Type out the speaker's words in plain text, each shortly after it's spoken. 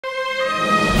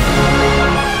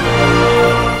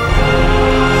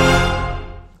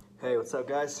What's up,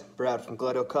 guys? Brad from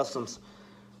Gledhill Customs.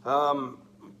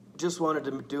 Just wanted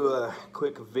to do a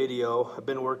quick video. I've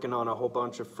been working on a whole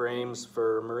bunch of frames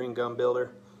for Marine Gun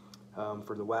Builder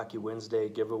for the Wacky Wednesday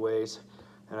giveaways,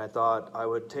 and I thought I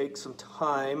would take some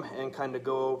time and kind of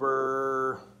go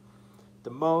over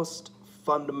the most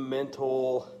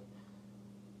fundamental,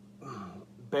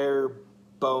 bare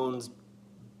bones,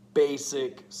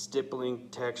 basic stippling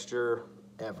texture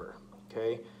ever.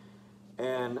 Okay,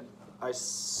 and I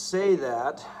say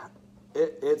that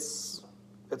it's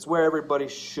where everybody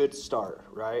should start,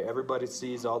 right? Everybody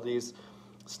sees all these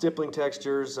stippling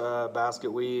textures, basket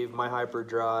weave, my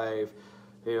Hyperdrive,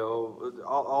 you know,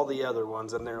 all the other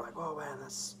ones, and they're like, oh man,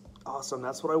 that's awesome,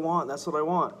 that's what I want, that's what I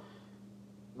want.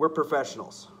 We're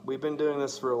professionals. We've been doing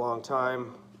this for a long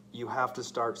time. You have to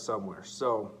start somewhere.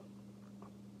 So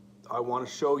I want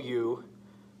to show you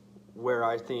where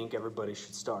I think everybody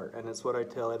should start, and it's what I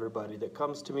tell everybody that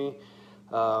comes to me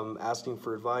asking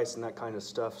for advice and that kind of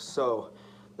stuff. So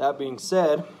that being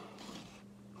said,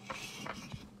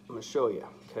 I'm going to show you.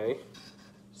 Okay,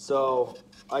 so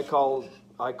I call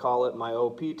it my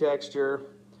OP texture.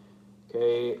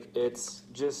 Okay, it's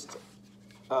just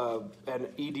an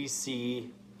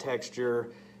EDC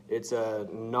texture. It's a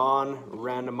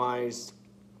non-randomized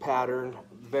pattern,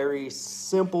 very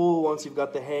simple once you've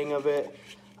got the hang of it.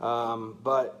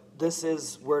 But this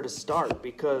is where to start,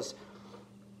 because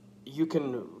you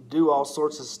can do all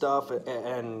sorts of stuff,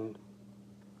 and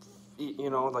you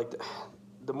know, like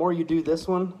the more you do this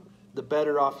one, the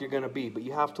better off you're going to be. But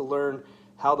you have to learn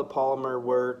how the polymer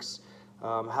works,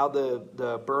 how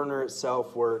the burner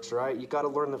itself works, right? You got to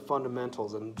learn the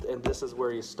fundamentals, and this is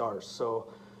where you start. So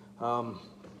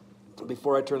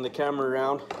before I turn the camera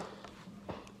around,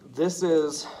 this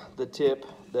is the tip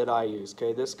that I use.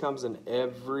 Okay, this comes in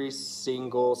every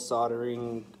single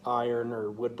soldering iron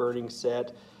or wood burning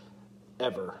set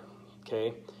ever.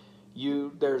 Okay,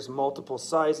 there's multiple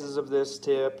sizes of this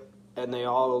tip, and they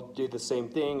all do the same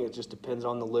thing. It just depends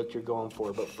on the look you're going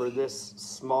for. But for this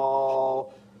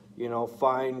small, you know,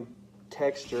 fine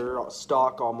texture,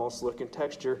 stock almost looking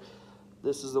texture,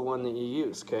 this is the one that you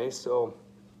use. Okay, so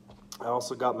I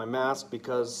also got my mask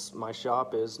because my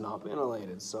shop is not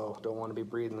ventilated, so don't want to be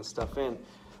breathing this stuff in.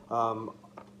 I'm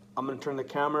going to turn the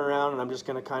camera around, and I'm just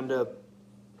going to kind of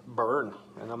burn,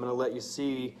 and I'm going to let you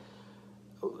see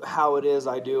how it is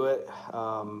I do it,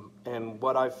 and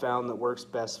what I've found that works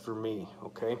best for me.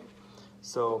 Okay,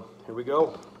 so here we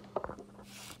go.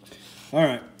 All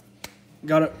right,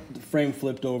 got the frame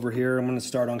flipped over here. I'm going to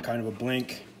start on kind of a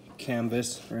blank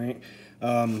canvas, right?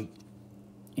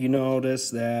 You notice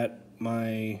that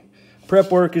my prep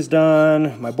work is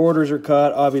done, my borders are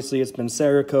cut. Obviously it's been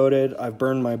Cerakoted. I've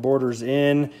burned my borders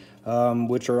in,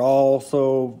 which are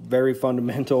also very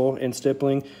fundamental in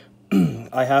stippling.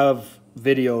 I have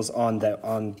videos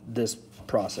on this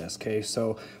process. Okay,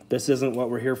 so this isn't what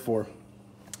we're here for.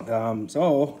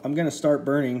 So I'm gonna start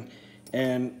burning,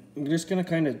 and I'm just gonna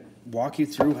kind of walk you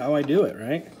through how I do it,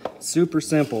 right? Super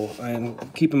simple,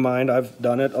 and keep in mind I've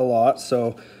done it a lot,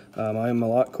 so I'm a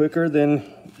lot quicker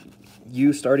than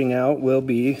you starting out will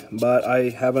be, but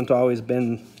I haven't always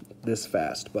been this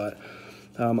fast. But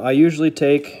I usually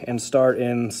take and start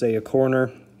in, say, a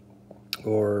corner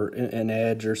or an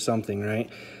edge or something, right?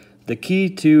 The key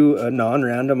to a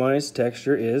non-randomized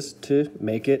texture is to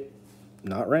make it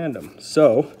not random.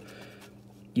 So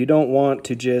you don't want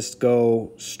to just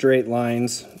go straight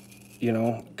lines, you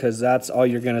know, because that's all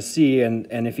you're gonna see. And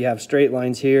if you have straight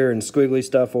lines here and squiggly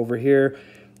stuff over here,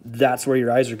 that's where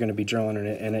your eyes are going to be drawn in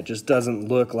it, and it just doesn't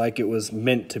look like it was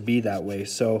meant to be that way.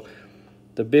 So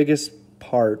the biggest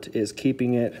part is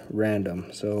keeping it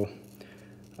random. So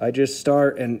I just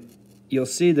start, and you'll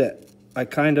see that I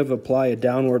kind of apply a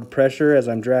downward pressure as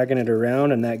I'm dragging it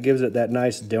around, and that gives it that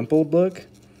nice dimpled look.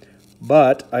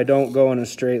 But I don't go in a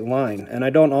straight line, and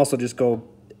I don't also just go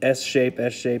S shape,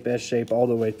 S shape, S shape all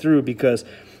the way through, because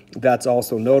that's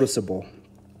also noticeable.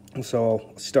 So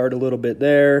I'll start a little bit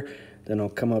there, then I'll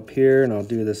come up here and I'll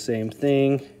do the same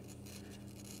thing.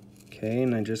 Okay,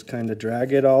 and I just kind of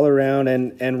drag it all around,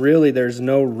 and really there's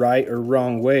no right or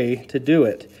wrong way to do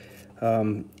it.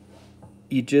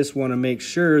 You just want to make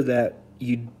sure that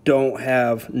you don't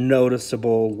have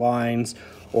noticeable lines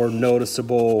or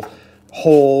noticeable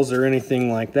holes or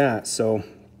anything like that. So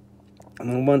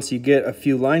once you get a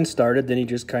few lines started, then you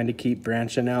just kind of keep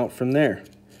branching out from there.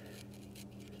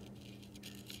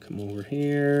 Come over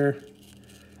here.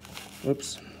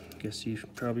 Whoops, guess you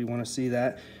probably want to see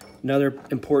that. Another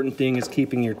important thing is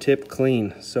keeping your tip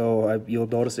clean. So you'll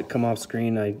notice it come off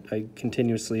screen. I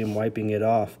continuously am wiping it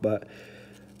off,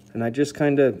 and I just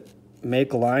kind of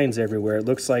make lines everywhere. It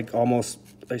looks like almost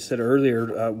I said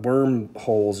earlier,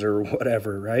 wormholes or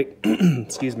whatever, right?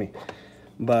 Excuse me.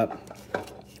 But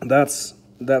that's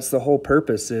the whole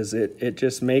purpose, is it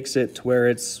just makes it to where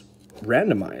it's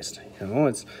randomized. You know,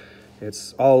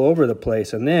 it's all over the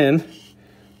place. And then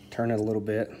turn it a little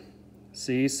bit.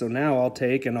 See, so now I'll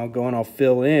take and I'll go and I'll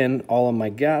fill in all of my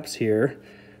gaps here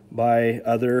by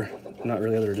other, not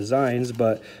really other designs,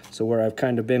 but so where I've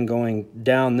kind of been going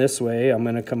down this way, I'm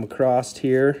going to come across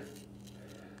here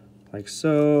like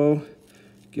so,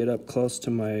 get up close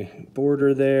to my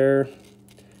border there,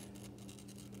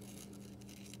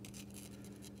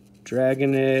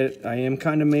 dragging it. I am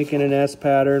kind of making an S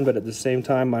pattern, but at the same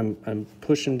time I'm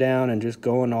pushing down and just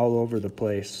going all over the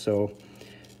place. So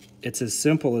it's as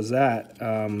simple as that.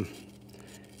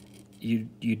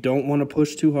 You don't want to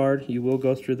push too hard. You will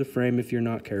go through the frame if you're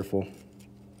not careful.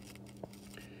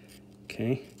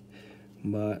 Okay,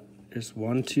 but just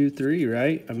 1, 2, 3,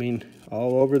 right? I mean,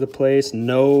 all over the place.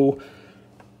 No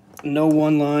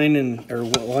one line or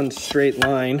one straight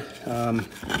line.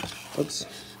 Oops.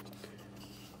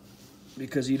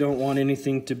 Because you don't want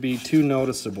anything to be too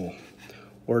noticeable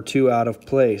or too out of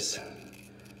place.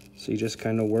 So you just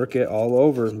kind of work it all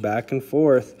over, back and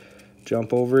forth.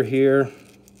 Jump over here,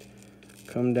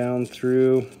 come down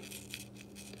through,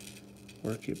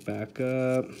 work it back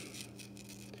up.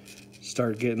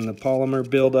 Start getting the polymer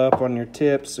build up on your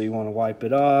tips, so you want to wipe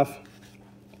it off.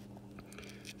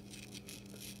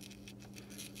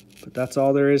 But that's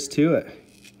all there is to it.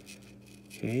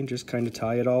 Okay, and just kind of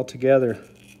tie it all together.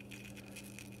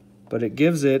 But it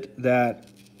gives it that,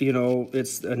 you know,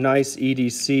 it's a nice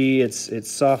EDC,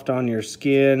 it's soft on your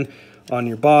skin, on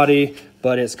your body,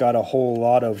 but it's got a whole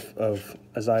lot of,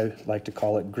 as I like to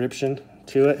call it, gription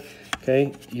to it.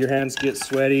 Okay, your hands get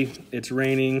sweaty, it's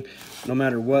raining, no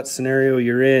matter what scenario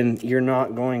you're in, you're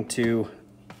not going to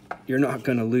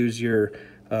lose your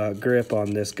grip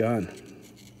on this gun.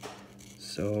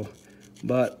 So,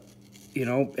 but, you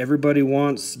know, everybody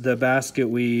wants the basket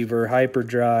weave or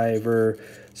hyperdrive or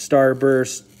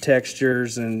starburst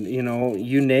textures, and you know,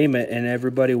 you name it, and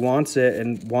everybody wants it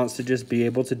and wants to just be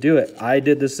able to do it. I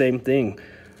did the same thing.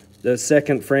 The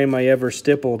second frame I ever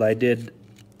stippled, I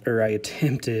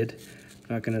attempted,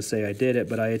 I'm not gonna say I did it,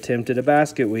 but I attempted a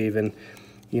basket weave, and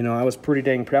you know, I was pretty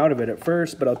dang proud of it at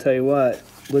first, but I'll tell you what,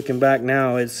 looking back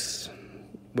now, was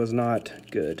not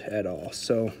good at all.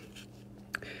 So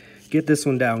get this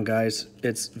one down, guys.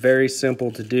 It's very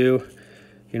simple to do.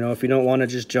 You know, if you don't want to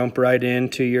just jump right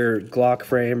into your Glock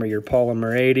frame or your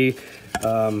Polymer 80,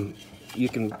 you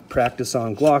can practice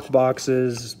on Glock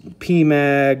boxes,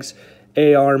 P-mags,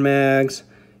 AR mags,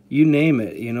 you name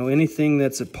it. You know, anything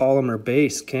that's a polymer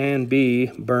base can be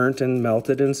burnt and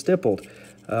melted and stippled.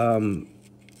 One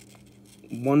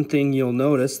thing you'll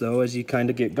notice, though, as you kind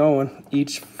of get going,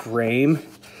 each frame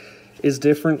is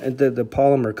different. The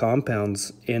polymer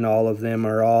compounds in all of them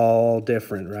are all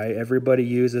different, right? Everybody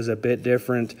uses a bit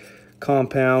different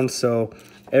compound, so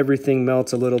everything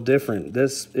melts a little different.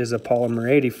 This is a Polymer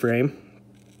 80 frame,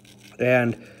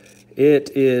 and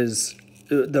it is,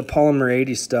 the Polymer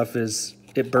 80 stuff is,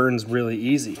 it burns really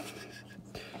easy.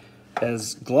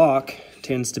 As Glock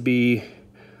tends to be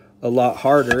a lot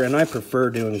harder, and I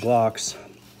prefer doing Glocks.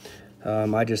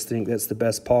 I just think that's the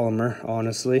best polymer,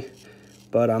 honestly.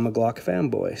 But I'm a Glock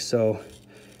fanboy, so,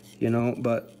 you know,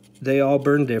 but they all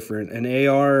burn different. An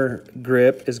AR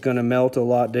grip is gonna melt a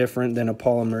lot different than a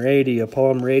Polymer 80. A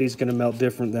Polymer 80 is gonna melt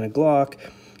different than a Glock.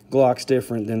 Glock's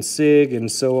different than SIG, and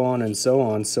so on and so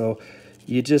on. So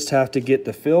you just have to get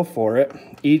the feel for it.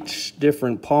 Each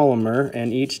different polymer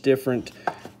and each different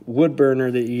wood burner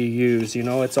that you use, you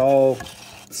know, it's all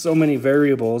so many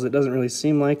variables. It doesn't really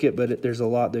seem like it, but there's a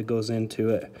lot that goes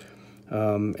into it.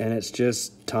 And it's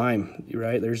just time,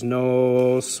 right? There's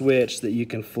no switch that you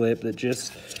can flip that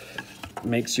just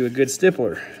makes you a good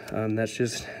stippler. That's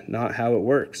just not how it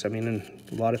works. I mean, and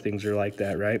a lot of things are like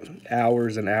that, right?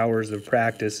 Hours and hours of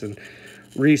practice and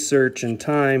research and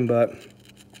time, but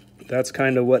that's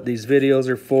kind of what these videos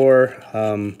are for.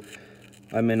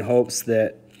 I'm in hopes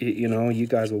that, you know, you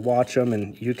guys will watch them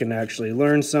and you can actually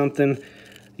learn something.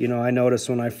 You know, I noticed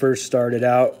when I first started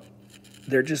out,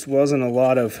 there just wasn't a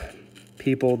lot of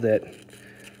people that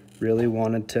really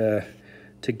wanted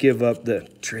to give up the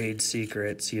trade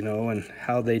secrets, you know, and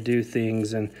how they do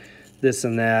things and this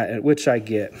and that, and which I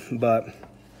get, but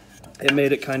it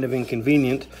made it kind of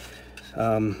inconvenient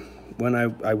when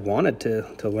I wanted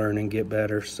to learn and get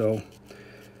better. So,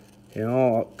 you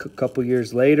know, a couple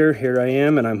years later, here I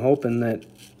am, and I'm hoping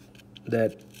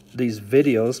that these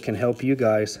videos can help you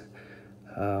guys.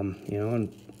 You know,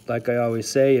 and like I always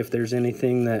say, if there's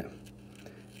anything that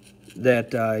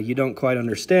you don't quite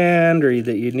understand or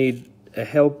that you need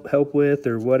help with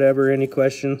or whatever, any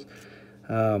questions,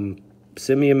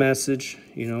 send me a message,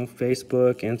 you know,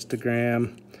 Facebook,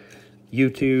 Instagram,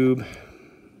 YouTube,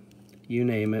 you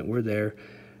name it, we're there.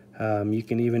 You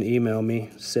can even email me,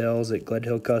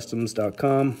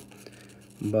 sales@gledhillcustoms.com.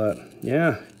 But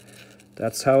yeah,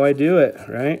 that's how I do it,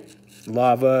 right?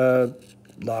 Lava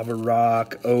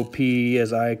rock, OP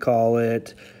as I call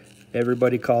it.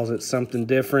 Everybody calls it something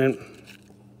different,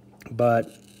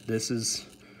 but this is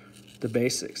the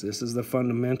basics. This is the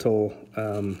fundamental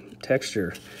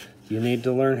texture. You need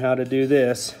to learn how to do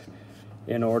this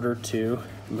in order to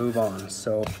move on.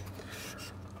 So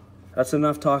that's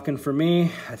enough talking for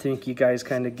me. I think you guys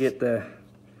kind of get the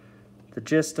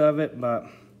gist of it, but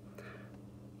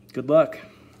good luck.